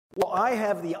Well, I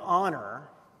have the honor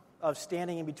of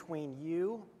standing in between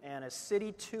you and a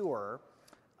city tour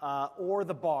or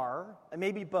the bar, and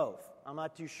maybe both. I'm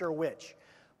not too sure which.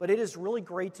 But it is really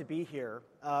great to be here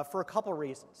for a couple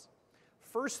reasons.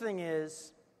 First thing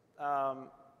is,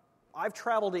 I've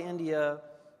traveled to India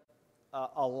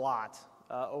a lot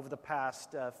over the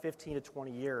past 15 to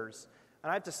 20 years. And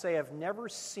I have to say, I've never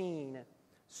seen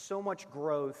so much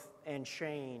growth and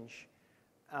change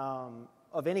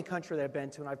of any country that I've been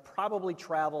to, and I've probably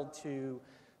traveled to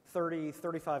 30,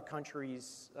 35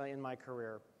 countries in my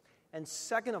career. And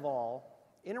second of all,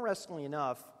 interestingly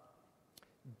enough,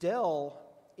 Dell,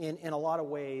 in a lot of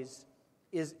ways,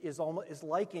 is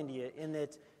like India in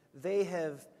that they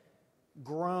have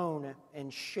grown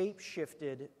and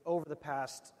shape-shifted over the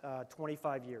past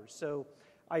 25 years. So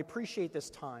I appreciate this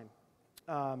time.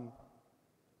 I'm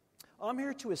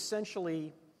here to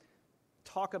essentially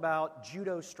talk about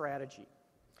Judo strategy.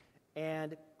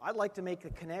 And I'd like to make a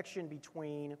connection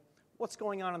between what's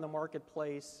going on in the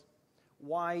marketplace,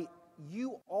 why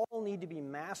you all need to be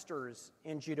masters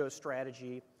in Judo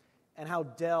strategy, and how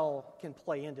Dell can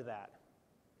play into that.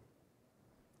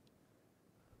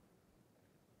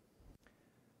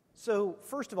 So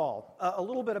first of all, a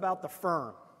little bit about the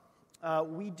firm.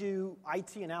 We do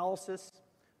IT analysis,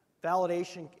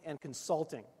 validation, and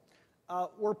consulting.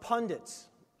 We're pundits.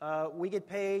 We get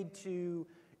paid to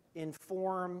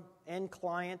inform end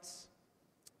clients,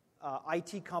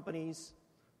 IT companies,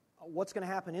 what's going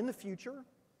to happen in the future,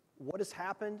 what has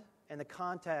happened in the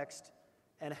context,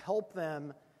 and help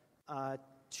them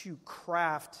to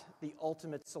craft the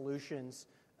ultimate solutions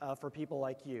for people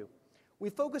like you. We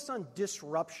focus on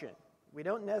disruption. We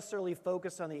don't necessarily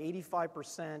focus on the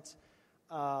 85%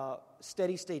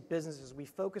 steady-state businesses. We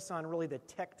focus on really the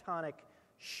tectonic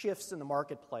shifts in the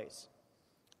marketplace.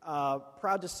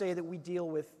 Proud to say that we deal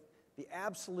with the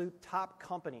absolute top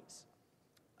companies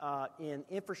in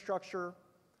infrastructure,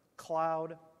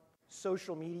 cloud,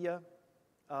 social media,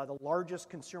 the largest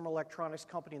consumer electronics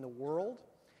company in the world,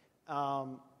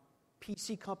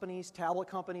 PC companies, tablet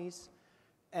companies,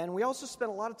 and we also spend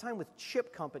a lot of time with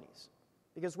chip companies,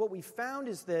 because what we found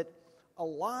is that a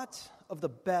lot of the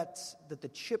bets that the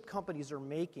chip companies are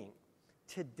making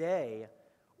today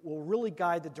will really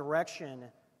guide the direction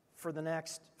for the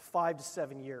next 5 to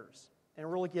 7 years. And it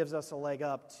really gives us a leg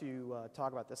up to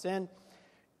talk about this. And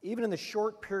even in the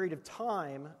short period of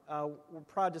time, we're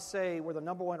proud to say we're the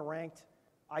number one ranked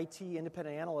IT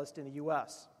independent analyst in the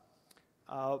U.S.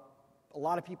 A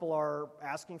lot of people are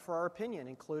asking for our opinion,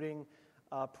 including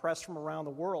press from around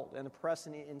the world and the press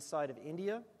inside of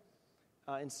India,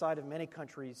 inside of many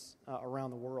countries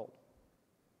around the world.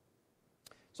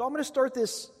 So I'm going to start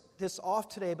this off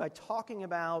today by talking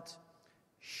about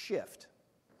shift.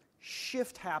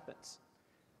 Shift happens.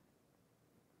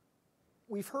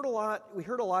 We heard a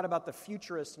lot about the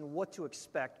futurists and what to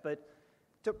expect, but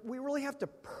we really have to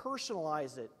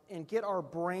personalize it and get our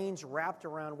brains wrapped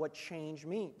around what change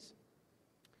means.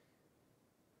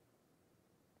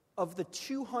 Of the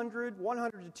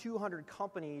 100 to 200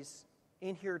 companies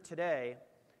in here today,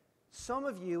 some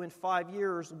of you in 5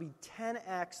 years will be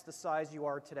 10x the size you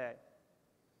are today.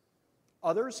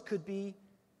 Others could be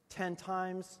 10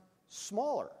 times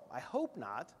smaller. I hope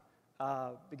not,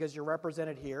 because you're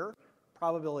represented here.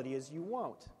 Probability is you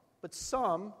won't. But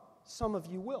some of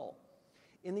you will.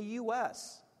 In the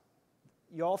U.S.,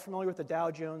 you all familiar with the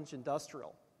Dow Jones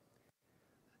Industrial?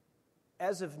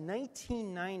 As of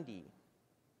 1990,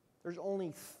 there's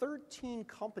only 13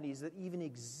 companies that even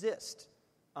exist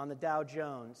on the Dow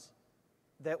Jones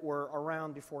that were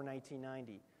around before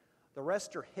 1990. The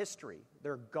rest are history.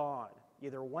 They're gone.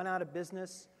 Either went out of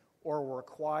business or were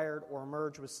acquired or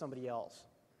merged with somebody else.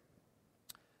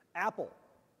 Apple,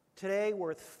 today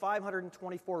worth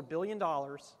 $524 billion,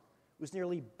 was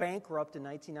nearly bankrupt in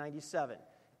 1997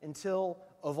 until,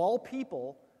 of all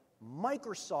people,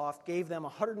 Microsoft gave them a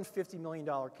 $150 million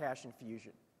cash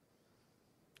infusion.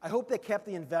 I hope they kept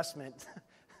the investment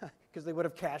because they would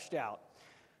have cashed out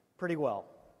pretty well.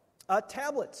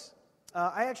 Tablets.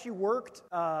 I actually worked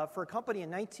for a company in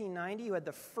 1990 who had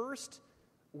the first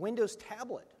Windows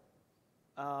tablet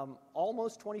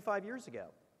almost 25 years ago.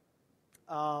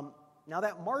 Now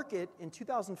that market in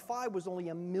 2005 was only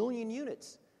 1 million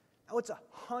units. Now it's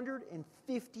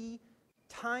 150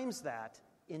 times that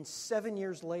in 7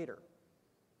 years later.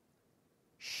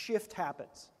 Shift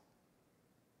happens.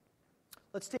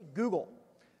 Let's take Google.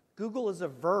 Google is a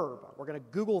verb. We're going to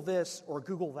Google this or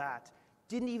Google that.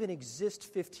 Didn't even exist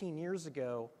 15 years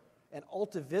ago, and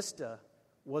Alta Vista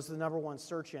was the number one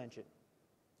search engine.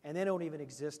 And they don't even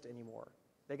exist anymore.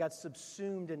 They got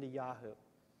subsumed into Yahoo.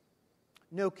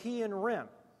 Nokia and RIM.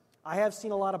 I have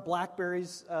seen a lot of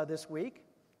BlackBerries this week.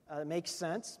 It makes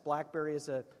sense. BlackBerry is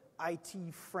a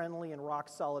IT-friendly and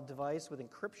rock-solid device with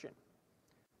encryption.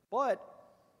 But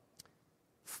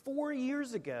 4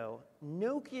 years ago,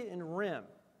 Nokia and RIM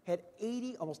had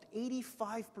almost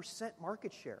 85%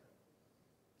 market share.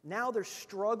 Now they're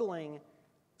struggling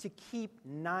to keep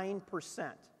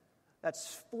 9%.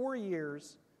 That's 4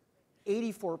 years,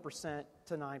 84%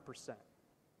 to 9%.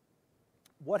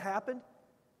 What happened?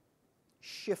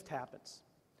 Shift happens.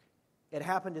 It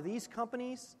happened to these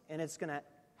companies, and it's going to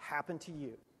happen to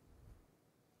you.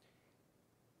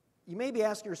 You may be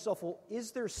asking yourself, well,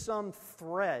 is there some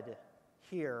thread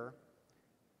here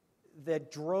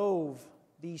that drove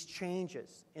these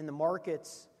changes in the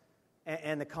markets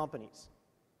and the companies?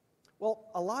 Well,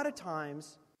 a lot of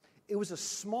times, it was a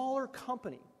smaller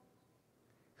company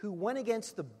who went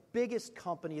against the biggest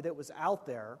company that was out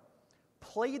there,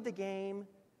 played the game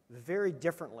very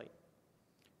differently.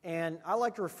 And I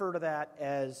like to refer to that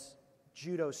as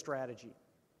Judo strategy.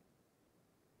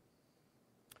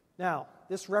 Now,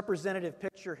 this representative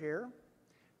picture here,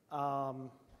 I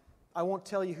won't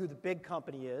tell you who the big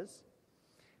company is,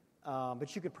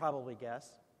 but you could probably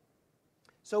guess.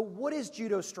 So what is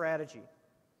Judo strategy?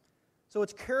 So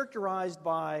it's characterized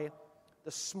by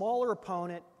the smaller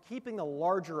opponent keeping the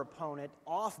larger opponent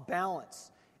off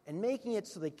balance and making it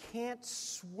so they can't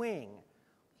swing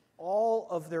all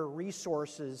of their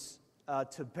resources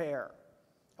to bear.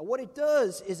 And what it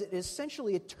does is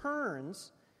it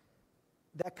turns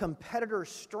that competitor's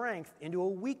strength into a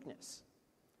weakness.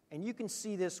 And you can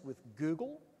see this with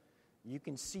Google. You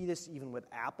can see this even with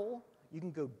Apple. You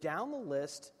can go down the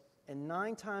list, and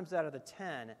 9 times out of the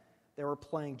 10, they were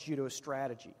playing Judo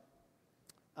strategy.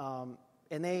 And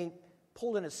they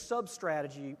pulled in a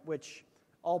sub-strategy, which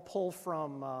I'll pull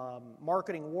from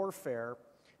marketing warfare,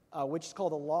 which is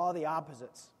called the law of the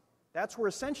opposites. That's where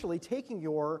essentially taking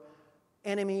your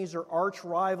enemies or arch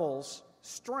rivals'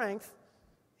 strength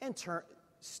and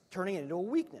turning it into a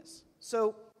weakness.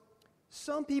 So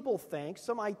some people think,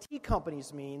 some IT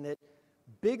companies mean that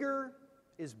bigger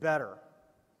is better.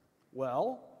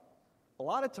 Well, a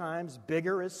lot of times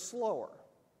bigger is slower,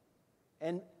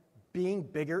 and being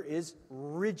bigger is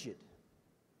rigid.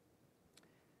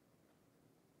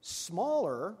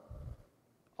 Smaller,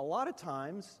 a lot of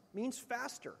times, means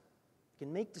faster. You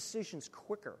can make decisions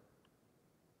quicker.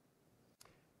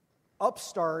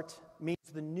 Upstart means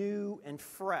the new and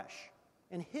fresh.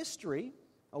 And history,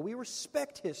 we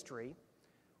respect history,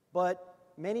 but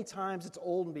many times it's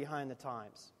old and behind the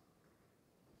times.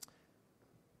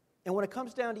 And when it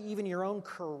comes down to even your own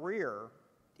career,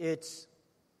 it's,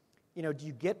 do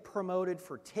you get promoted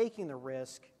for taking the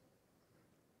risk,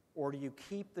 or do you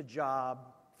keep the job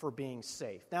for being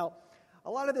safe? Now,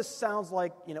 a lot of this sounds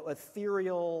like,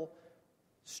 ethereal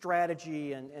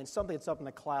strategy and something that's up in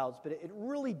the clouds, but it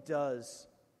really does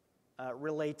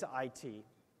relate to IT.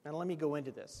 And let me go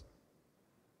into this.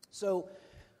 So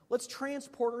let's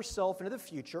transport ourselves into the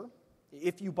future.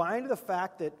 If you buy into the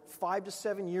fact that 5 to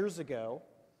 7 years ago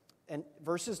and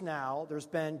versus now, there's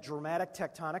been dramatic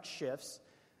tectonic shifts,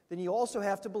 then you also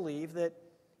have to believe that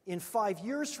in 5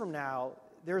 years from now,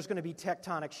 there's going to be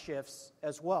tectonic shifts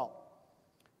as well.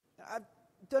 I've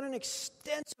done an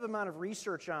extensive amount of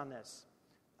research on this,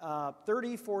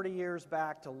 30, 40 years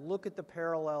back, to look at the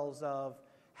parallels of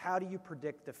how do you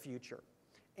predict the future.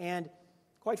 And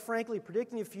quite frankly,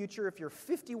 predicting the future, if you're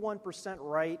 51%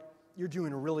 right, you're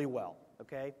doing really well,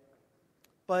 okay?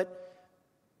 But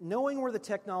knowing where the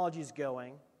technology is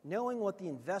going, knowing what the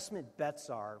investment bets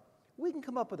are, we can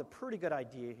come up with a pretty good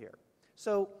idea here.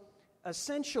 So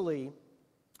essentially,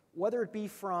 whether it be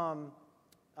from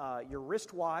your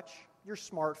wristwatch, your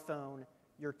smartphone,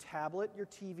 your tablet, your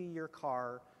TV, your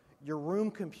car, your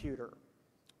room computer,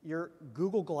 your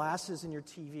Google Glasses and your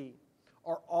TV,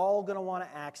 are all going to want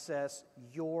to access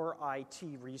your IT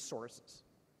resources.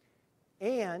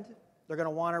 And they're going to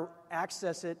want to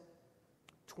access it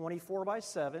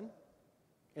 24/7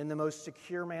 in the most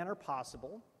secure manner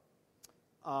possible,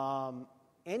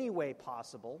 any way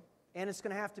possible, and it's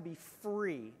going to have to be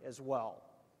free as well.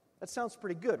 That sounds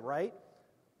pretty good, right?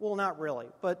 Well, not really,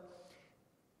 but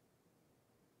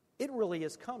it really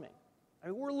is coming. I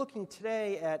mean, we're looking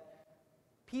today at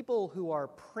people who are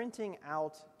printing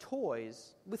out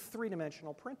toys with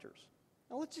three-dimensional printers.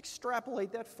 Now, let's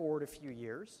extrapolate that forward a few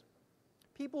years.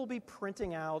 People will be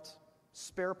printing out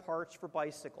spare parts for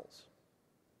bicycles,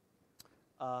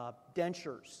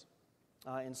 dentures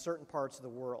in certain parts of the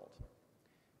world.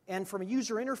 And from a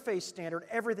user interface standard,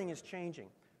 everything is changing.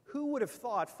 Who would have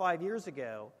thought 5 years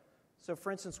ago, so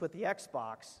for instance with the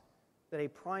Xbox, that a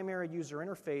primary user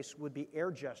interface would be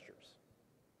air gestures,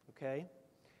 okay?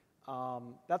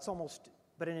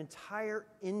 But an entire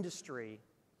industry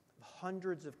of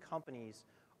hundreds of companies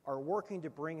are working to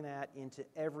bring that into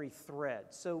every thread.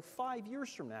 So 5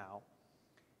 years from now,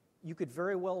 you could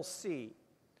very well see,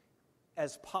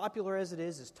 as popular as it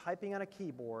is typing on a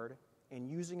keyboard and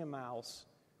using a mouse,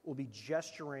 we'll be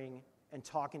gesturing and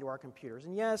talking to our computers.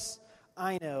 And yes,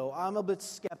 I know, I'm a bit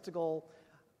skeptical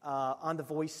on the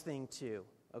voice thing too,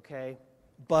 okay?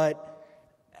 But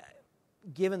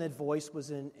given that voice was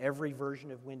in every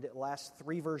version of Windows, last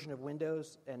 3 versions of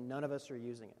Windows, and none of us are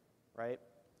using it, right?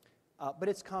 But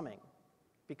it's coming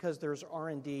because there's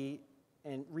R&D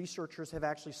and researchers have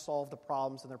actually solved the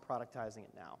problems and they're productizing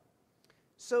it now.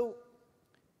 So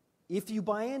if you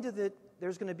buy into that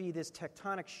there's going to be this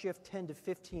tectonic shift 10 to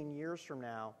 15 years from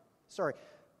now,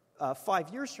 5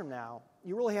 years from now,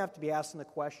 you really have to be asking the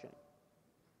question,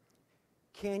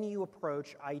 can you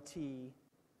approach IT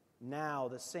now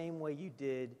the same way you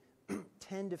did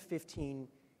 10 to 15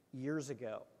 years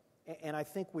ago? And I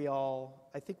think we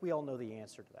all know the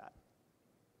answer to that.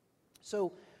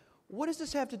 So what does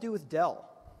this have to do with Dell?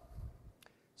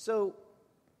 So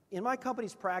in my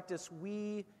company's practice,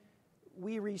 we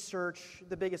research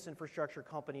the biggest infrastructure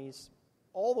companies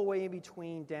all the way in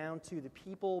between down to the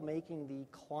people making the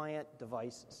client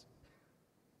devices.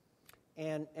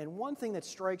 And one thing that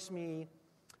strikes me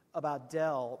about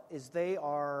Dell is they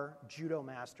are Judo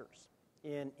masters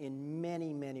in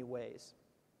many, many ways.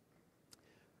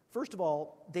 First of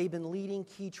all, they've been leading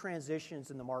key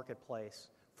transitions in the marketplace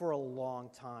for a long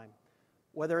time,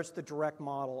 whether it's the direct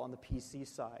model on the PC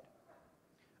side,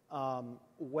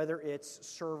 whether it's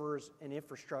servers and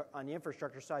on the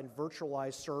infrastructure side,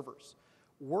 virtualized servers,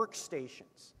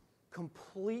 workstations,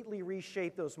 completely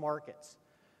reshape those markets.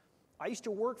 I used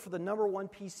to work for the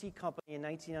 #1 PC company in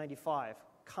 1995,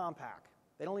 Compaq.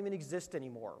 They don't even exist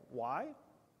anymore. Why?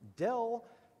 Dell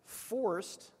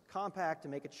forced Compaq to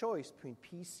make a choice between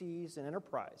PCs and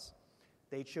enterprise.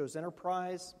 They chose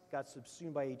enterprise, got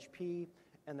subsumed by HP,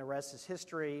 and the rest is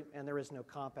history, and there is no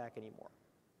Compaq anymore.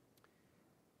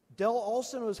 Dell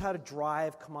also knows how to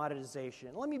drive commoditization.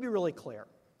 And let me be really clear.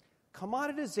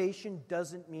 Commoditization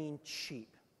doesn't mean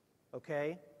cheap,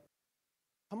 okay?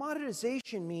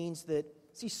 Commoditization means that,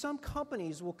 some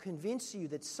companies will convince you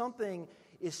that something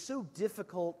is so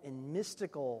difficult and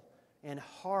mystical and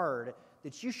hard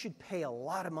that you should pay a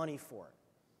lot of money for it.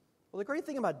 Well, the great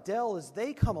thing about Dell is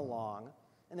they come along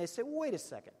and they say, well, wait a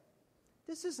second,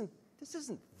 this isn't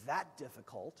that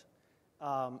difficult.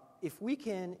 If we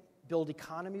can build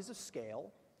economies of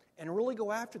scale and really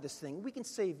go after this thing, we can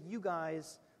save you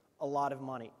guys a lot of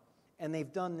money. And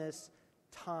they've done this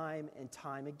time and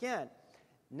time again.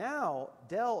 Now,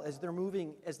 Dell, as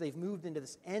they've moved into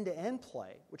this end-to-end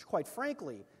play, which quite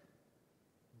frankly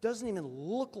doesn't even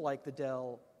look like the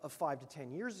Dell of 5 to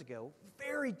 10 years ago,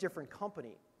 very different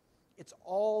company. It's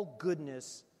all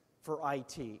goodness for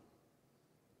IT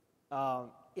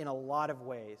in a lot of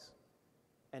ways.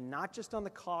 And not just on the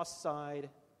cost side,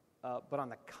 but on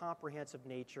the comprehensive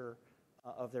nature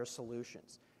of their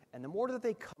solutions. And the more that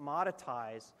they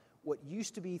commoditize what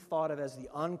used to be thought of as the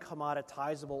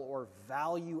uncommoditizable or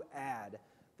value add,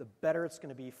 the better it's going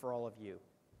to be for all of you.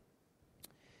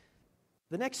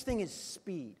 The next thing is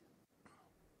speed.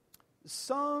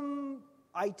 Some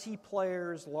IT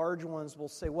players, large ones, will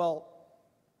say, well,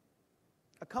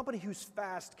 a company who's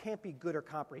fast can't be good or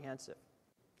comprehensive.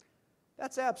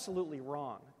 That's absolutely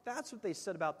wrong. That's what they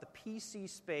said about the PC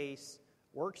space,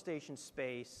 workstation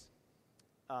space,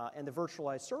 and the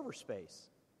virtualized server space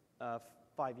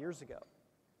 5 years ago.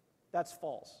 That's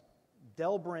false.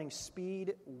 Dell brings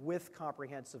speed with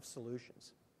comprehensive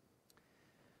solutions.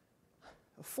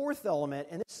 A fourth element,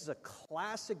 and this is a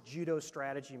classic Judo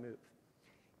strategy move.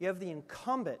 You have the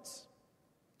incumbents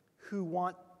who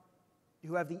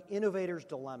have the innovator's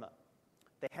dilemma.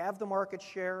 They have the market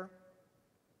share.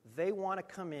 They want to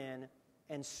come in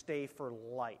and stay for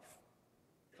life,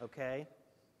 okay?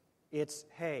 It's,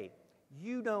 hey,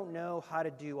 you don't know how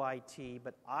to do IT,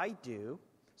 but I do,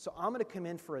 so I'm going to come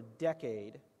in for a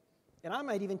decade, and I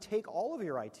might even take all of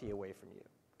your IT away from you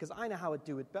because I know how to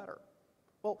do it better.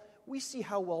 Well, we see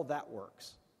how well that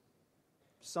works.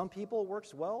 Some people it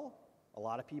works well, a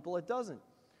lot of people it doesn't.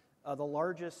 The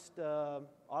largest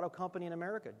auto company in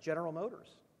America, General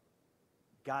Motors,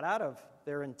 got out of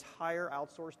their entire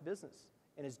outsourced business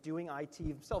and is doing IT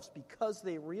themselves because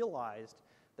they realized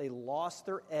they lost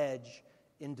their edge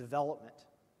in development.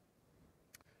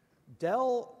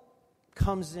 Dell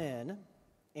comes in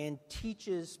and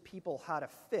teaches people how to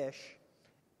fish.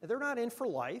 They're not in for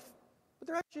life, but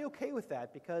they're actually okay with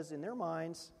that because in their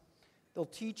minds, they'll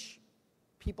teach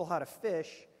people how to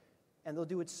fish and they'll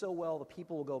do it so well the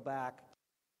people will go back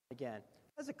Again,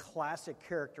 that's a classic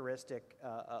characteristic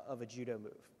of a judo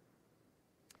move.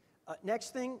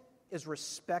 Next thing is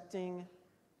respecting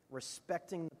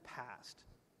the past,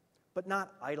 but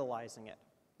not idolizing it,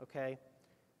 okay?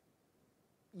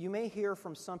 You may hear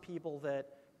from some people that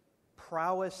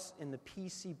prowess in the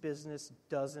PC business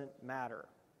doesn't matter.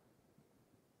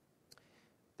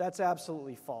 That's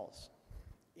absolutely false.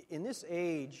 In this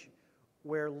age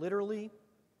where literally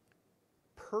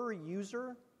per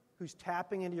user who's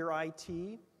tapping into your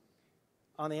IT,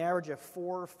 on the average of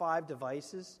 4 or 5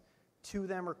 devices, 2 of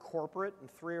them are corporate and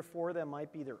 3 or 4 of them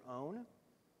might be their own,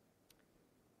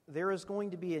 there is going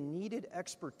to be a needed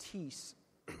expertise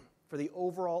for the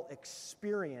overall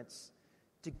experience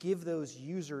to give those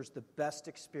users the best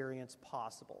experience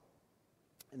possible.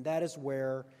 And that is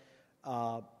where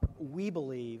we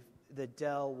believe that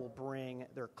Dell will bring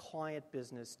their client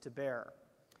business to bear.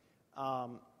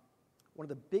 One of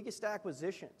the biggest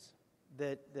acquisitions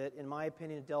that in my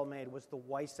opinion, Dell made was the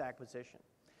Weiss acquisition.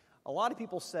 A lot of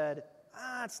people said,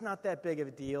 it's not that big of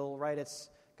a deal, right?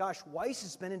 Weiss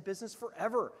has been in business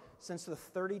forever, since the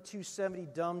 3270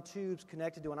 dumb tubes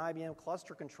connected to an IBM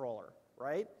cluster controller,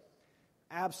 right?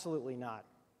 Absolutely not.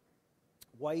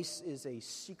 Weiss is a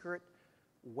secret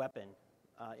weapon,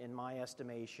 in my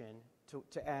estimation,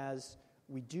 to as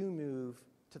we do move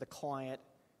to the client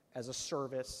as a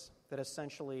service that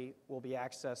essentially will be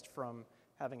accessed from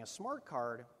having a smart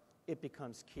card, it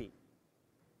becomes key.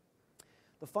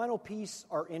 The final piece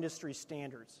are industry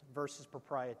standards versus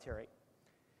proprietary.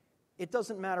 It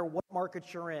doesn't matter what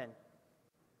market you're in.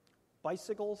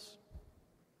 Bicycles,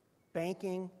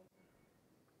 banking,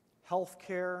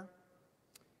 healthcare.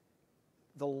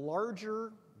 The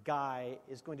larger guy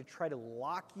is going to try to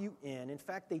lock you in. In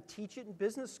fact, they teach it in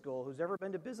business school. Who's ever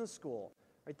been to business school?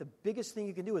 Right? The biggest thing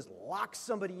you can do is lock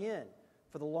somebody in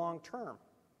for the long term.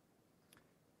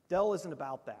 Dell isn't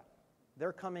about that.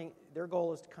 Their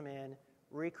goal is to come in,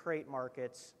 recreate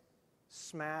markets,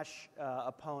 smash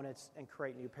opponents, and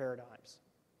create new paradigms.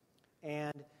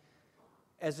 And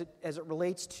as it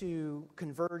relates to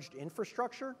converged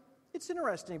infrastructure, it's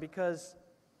interesting because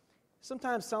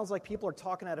sometimes it sounds like people are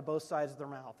talking out of both sides of their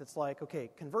mouth. It's like, okay,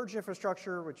 converged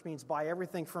infrastructure, which means buy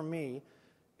everything from me,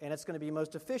 and it's going to be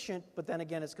most efficient, but then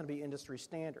again, it's going to be industry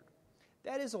standard.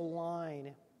 That is a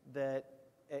line that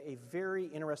a very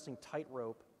interesting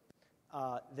tightrope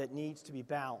that needs to be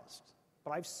balanced.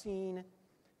 But I've seen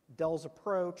Dell's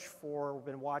approach we've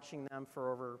been watching them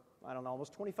for over,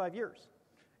 almost 25 years.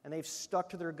 And they've stuck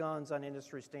to their guns on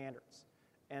industry standards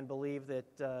and believe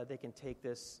that they can take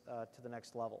this to the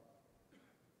next level.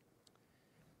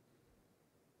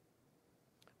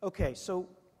 Okay, so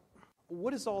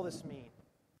what does all this mean?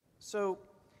 So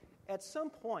at some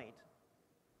point,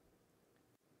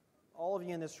 all of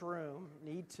you in this room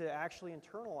need to actually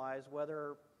internalize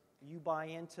whether you buy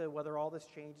into whether all this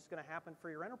change is going to happen for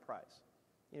your enterprise.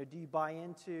 Do you buy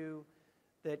into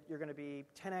that you're going to be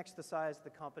 10x the size of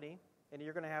the company and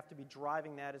you're going to have to be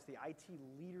driving that as the IT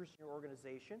leaders in your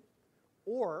organization,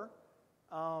 or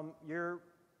your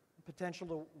potential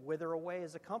to wither away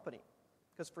as a company?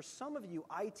 Because for some of you,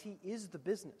 IT is the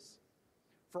business.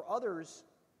 For others,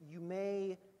 you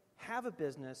may have a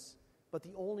business, but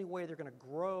the only way they're going to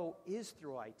grow is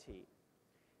through IT.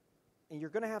 And you're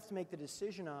going to have to make the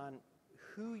decision on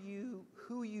who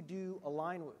you do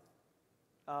align with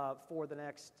for the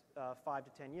next 5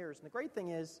 to 10 years. And the great thing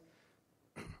is,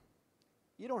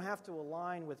 you don't have to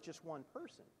align with just one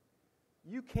person.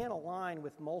 You can align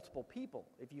with multiple people.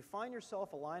 If you find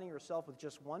yourself aligning yourself with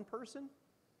just one person,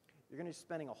 you're going to be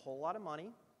spending a whole lot of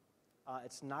money.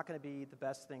 It's not going to be the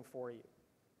best thing for you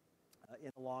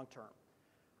in the long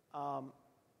term.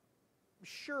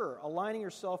 Sure, aligning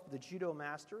yourself with the judo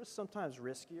master is sometimes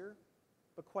riskier,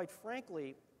 but quite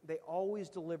frankly, they always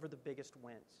deliver the biggest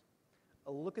wins.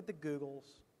 Look at the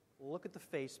Googles, look at the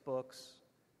Facebooks,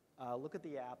 look at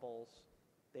the Apples.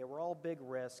 They were all big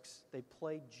risks. They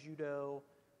played judo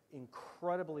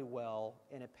incredibly well,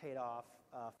 and it paid off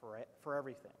for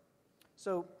everything.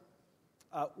 So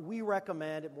we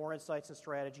recommend at More Insights and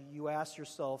Strategy, you ask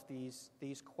yourself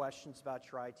these questions about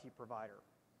your IT provider.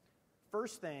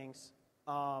 First things,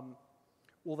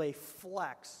 will they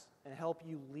flex and help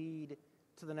you lead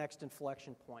to the next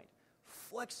inflection point?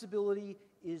 Flexibility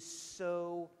is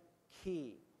so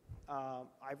key.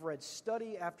 I've read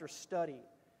study after study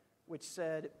which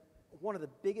said one of the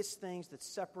biggest things that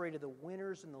separated the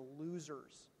winners and the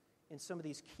losers in some of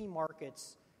these key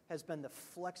markets has been the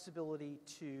flexibility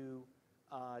to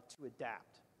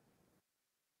adapt.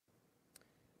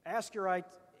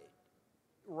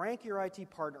 Rank your IT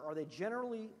partner. Are they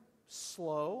generally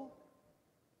slow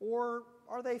or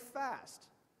are they fast?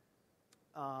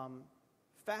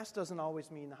 Fast doesn't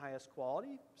always mean the highest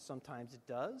quality. Sometimes it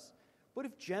does. But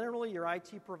if generally your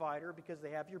IT provider, because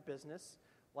they have your business,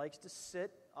 likes to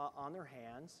sit on their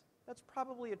hands, that's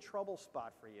probably a trouble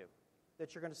spot for you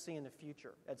that you're going to see in the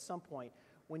future at some point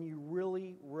when you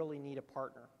really, really need a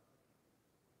partner.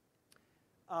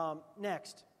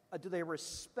 Next, do they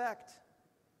respect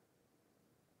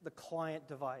the client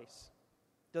device?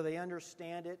 Do they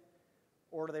understand it,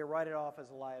 or do they write it off as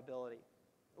a liability?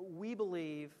 We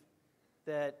believe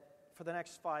that for the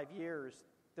next 5 years,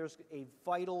 there's a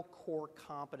vital core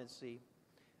competency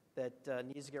that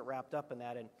needs to get wrapped up in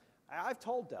that. And I've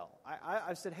told Dell,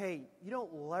 I've said, hey, you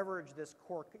don't leverage this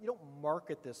core, you don't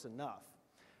market this enough.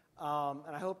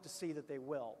 And I hope to see that they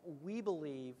will. We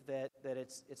believe that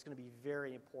it's going to be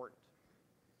very important.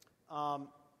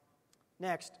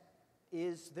 Next,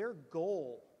 is their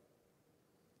goal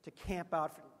to camp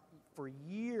out for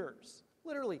years?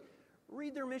 Literally,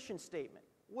 read their mission statement.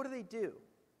 What do?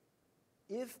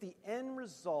 If the end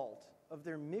result of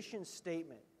their mission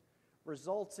statement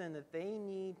results in that they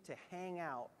need to hang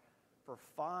out for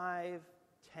 5,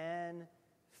 10,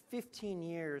 15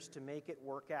 years to make it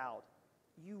work out,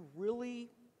 you really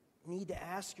need to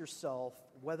ask yourself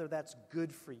whether that's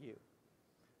good for you.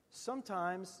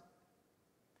 Sometimes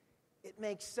it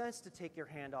makes sense to take your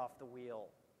hand off the wheel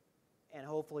and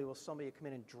hopefully will somebody come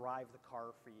in and drive the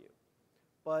car for you.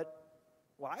 But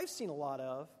what I've seen a lot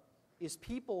of is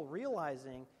people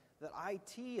realizing that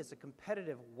IT is a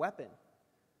competitive weapon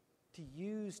to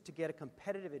use to get a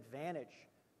competitive advantage,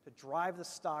 to drive the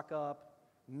stock up,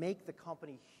 make the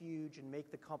company huge, and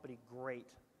make the company great.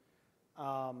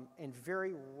 And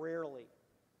very rarely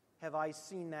have I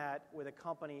seen that with a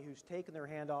company who's taken their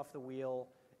hand off the wheel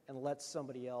and let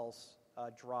somebody else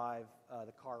drive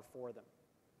the car for them.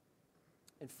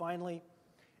 And finally,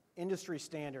 industry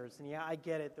standards. And yeah, I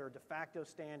get it. There are de facto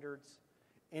standards,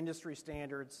 industry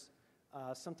standards.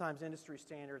 Sometimes industry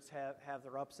standards have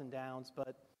their ups and downs,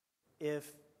 but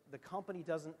if the company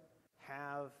doesn't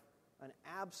have an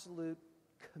absolute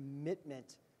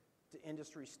commitment to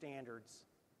industry standards,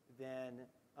 then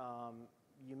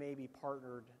you may be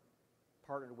partnered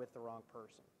with the wrong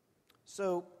person.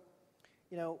 So,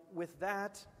 with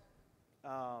that,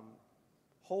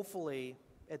 hopefully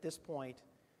at this point,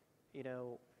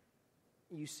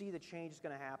 you see the change is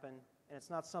going to happen, and it's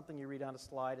not something you read on a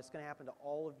slide. It's going to happen to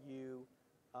all of you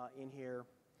in here,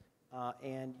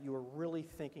 and you are really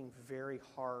thinking very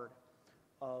hard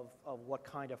of what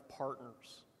kind of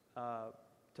partners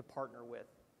to partner with.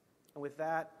 And with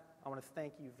that, I want to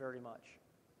thank you very much.